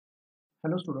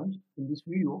Hello students, in this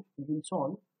video we will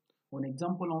solve one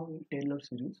example of Taylor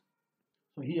series.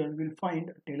 So here we will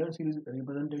find Taylor series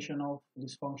representation of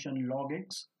this function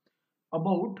logx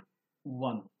about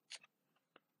 1.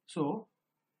 So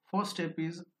first step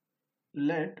is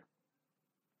let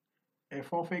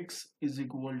f of x is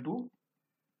equal to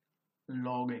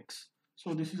log x.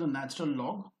 So this is a natural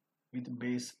log with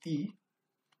base e.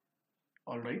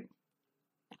 Alright,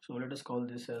 so let us call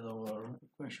this as our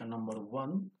equation number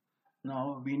 1.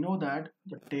 Now we know that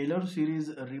the Taylor series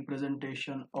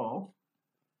representation of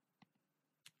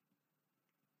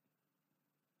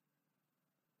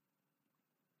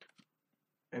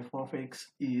f of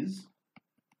x is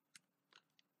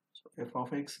f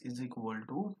of x is equal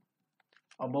to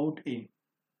about a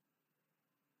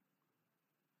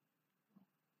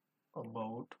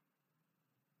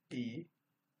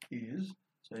is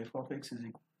so f of x is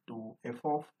equal to f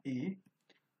of a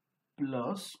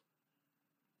plus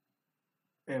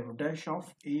f dash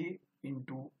of a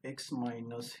into x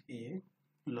minus a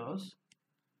plus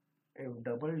f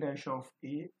double dash of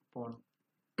a upon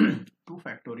 2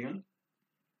 factorial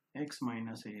x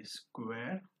minus a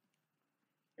square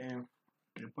f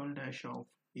triple dash of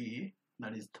a,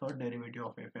 that is third derivative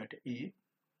of f at a,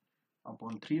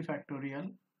 upon 3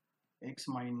 factorial x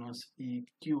minus e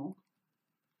cube,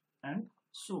 and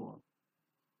so on.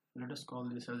 Let us call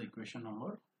this as equation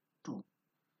number 2.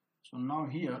 So now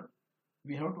here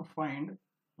we have to find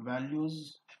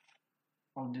values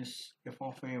of this f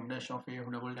of a, f dash of a,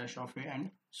 f double dash of a, and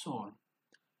so on.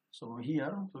 So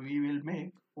here we will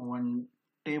make one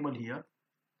table here.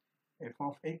 F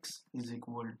of x is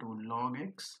equal to log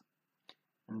x,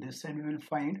 and this side we will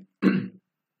find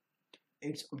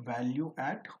its value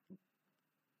at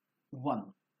 1.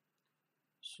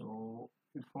 So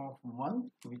f of 1,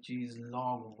 which is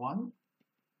log 1,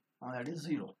 that is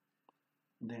 0.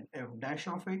 Then f dash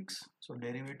of x, so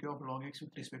derivative of log x with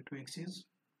respect to x is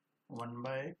 1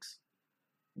 by x.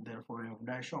 Therefore f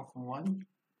dash of 1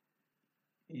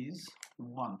 is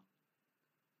 1.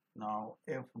 Now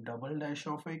f double dash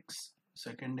of x,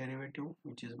 second derivative,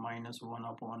 which is minus 1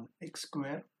 upon x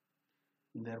square.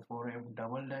 Therefore f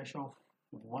double dash of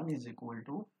 1 is equal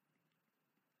to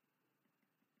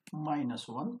minus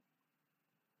 1.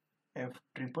 F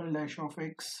triple dash of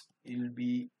x will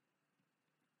be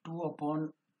 2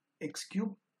 upon x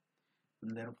cube.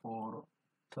 Therefore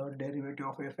third derivative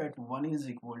of f at 1 is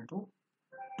equal to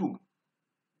 2.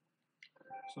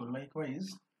 So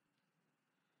likewise,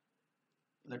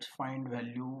 let's find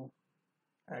value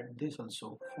at this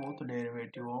also, fourth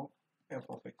derivative of f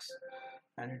of x,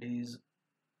 and it is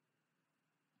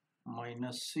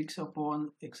minus 6 upon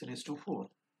x raised to 4.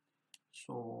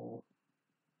 So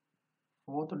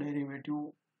fourth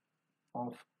derivative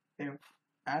of f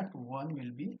at 1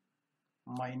 will be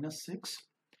minus 6,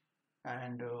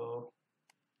 and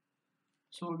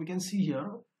so we can see here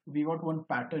we got one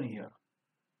pattern here,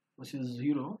 which is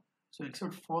 0. So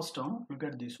except first term, look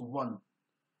at this 1,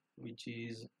 which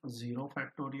is 0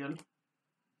 factorial,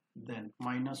 then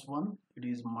minus 1, it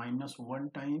is minus 1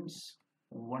 times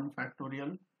 1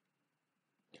 factorial,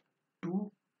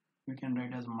 2 we can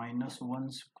write as minus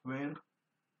 1 square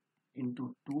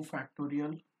into 2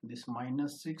 factorial, this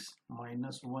minus 6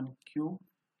 minus 1 cube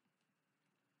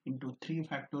into 3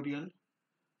 factorial,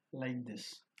 like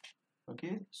this.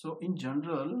 Okay, so in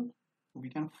general we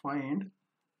can find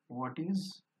what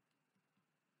is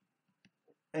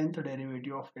nth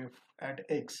derivative of f at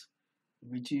x,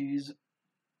 which is,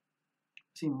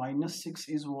 see, minus 6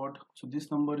 is what, so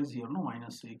this number is here, no,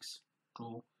 minus 6, 2,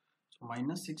 so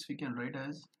minus 6 we can write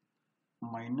as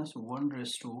minus 1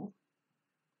 raised to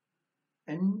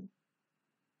n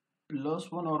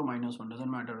plus 1 or minus 1, doesn't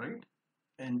matter, right?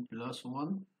 N plus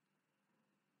 1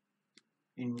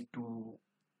 into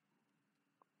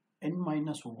n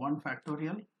minus 1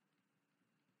 factorial,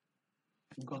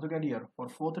 because look at here, for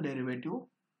fourth derivative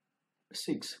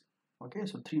 6, okay,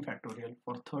 so 3 factorial,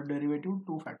 for third derivative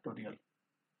 2 factorial,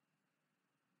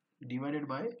 divided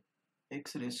by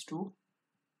x raised to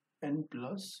n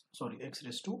plus, sorry, x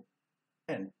raised to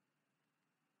n.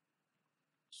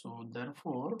 So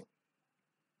therefore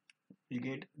we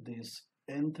get this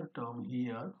nth term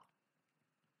here,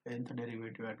 nth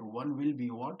derivative at 1 will be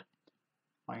what?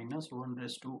 Minus 1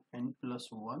 raised to n plus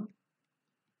 1,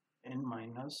 n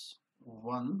minus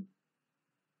 1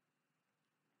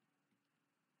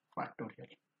 factorial,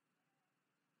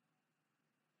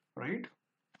 right?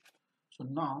 So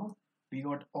now we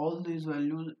got all these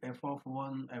values, f of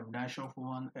 1, f dash of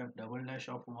 1, f double dash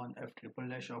of 1, f triple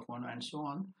dash of 1, and so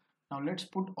on. Now let's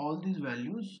put all these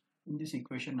values in this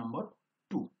equation number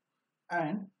 2,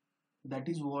 and that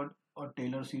is what a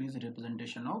Taylor series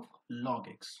representation of log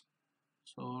x.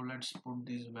 So let's put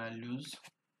these values.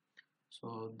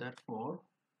 So therefore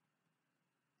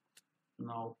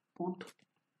now put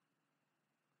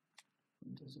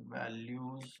these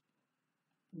values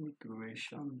in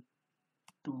equation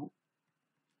 2.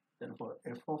 Therefore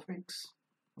f of x,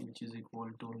 which is equal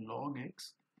to log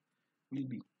x, will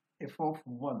be f of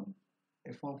 1.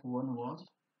 F of 1 was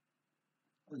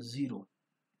 0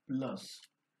 plus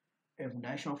f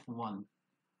dash of 1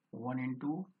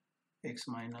 into x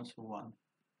minus 1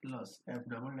 plus f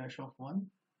double dash of 1,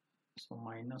 so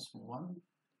minus 1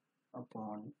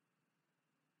 upon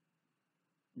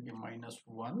the minus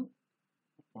 1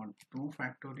 upon 2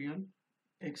 factorial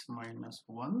x minus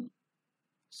 1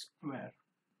 square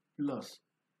plus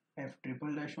f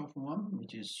triple dash of 1,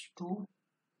 which is 2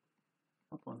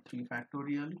 upon 3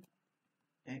 factorial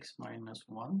x minus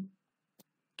 1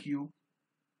 cube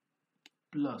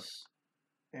plus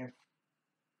f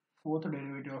fourth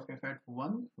derivative of f at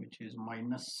 1, which is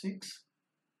minus 6,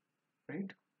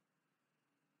 right,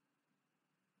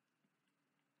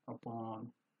 upon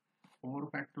 4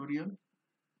 factorial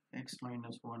x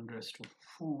minus 1 raised to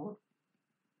 4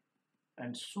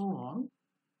 and so on.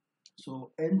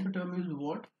 So nth term is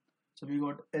what? So we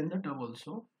got nth term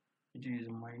also, which is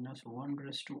minus 1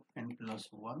 raised to n plus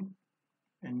 1,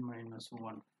 n minus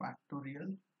 1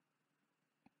 factorial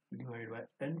divided by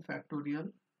n factorial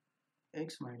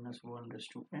x minus 1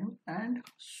 raised to n and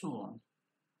so on,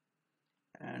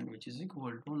 and which is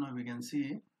equal to, now we can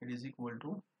see it is equal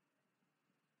to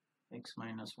x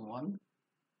minus 1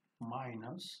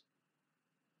 minus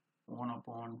 1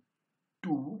 upon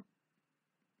 2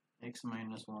 x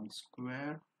minus 1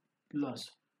 square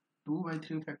plus 2 by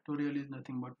 3 factorial is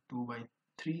nothing but 2 by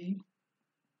 3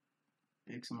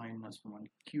 x minus 1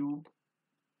 cube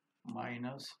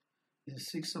minus is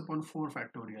 6 upon 4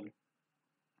 factorial,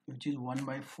 which is 1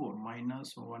 by 4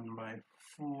 minus 1 by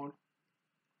 4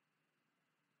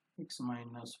 x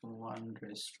minus 1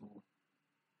 raised to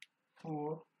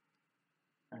 4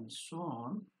 and so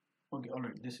on. Okay,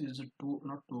 alright, this is 2,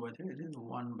 not 2 by 3, it is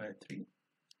 1 by 3,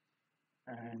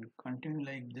 and continue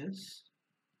like this.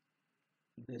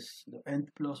 This, the n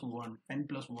plus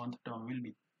 1th term will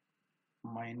be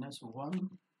minus 1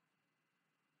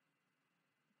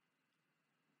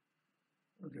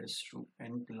 raised to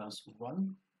n plus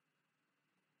 1.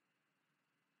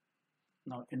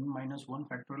 Now n minus 1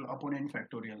 factorial upon n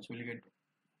factorial, so we'll get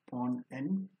upon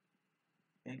n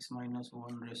x minus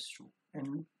 1 raised to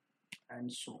n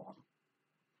and so on.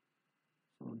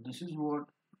 So this is what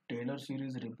Taylor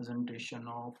series representation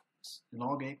of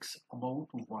log x about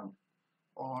 1,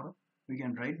 or we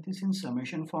can write this in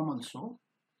summation form also.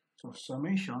 So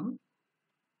summation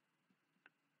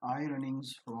I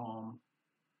runnings from,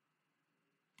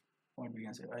 what we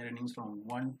can say, I runnings from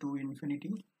 1 to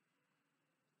infinity,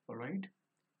 alright,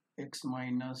 x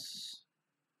minus,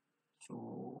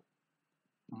 so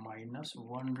minus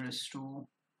 1 raised to,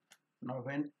 now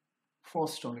when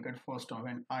first term, look at first term,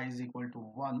 when I is equal to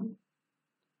 1,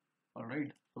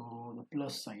 alright, so the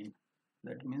plus sign,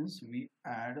 that means we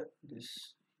add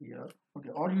this here, okay,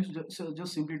 or you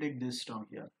just simply take this term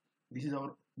here. This is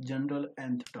our general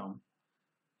nth term,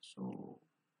 so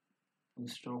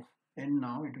instead of n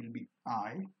now it will be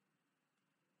I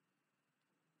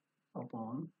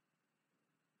upon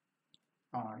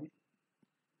I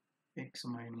x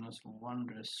minus 1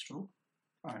 raised to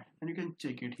I, and you can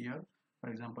check it here. For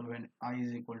example, when I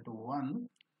is equal to 1,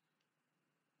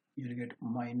 you will get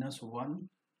minus 1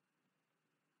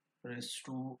 raised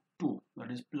to 2,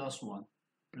 that is plus 1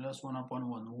 upon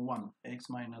 1 x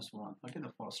minus 1, okay,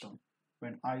 the first term.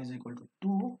 When I is equal to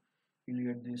 2, you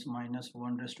will get this minus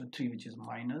 1 raised to 3, which is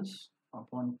minus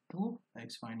upon 2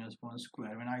 x minus 1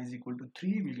 square. When I is equal to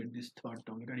 3, we will get this third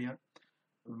term, look at here,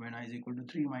 when I is equal to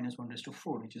 3 minus 1 raised to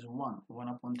 4, which is 1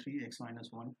 upon 3 x minus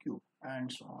 1 cube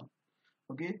and so on.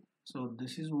 Okay, so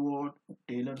this is what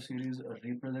Taylor series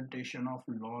representation of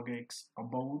log x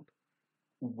about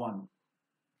 1.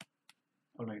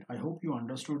 Alright, I hope you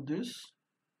understood this.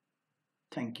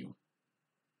 Thank you.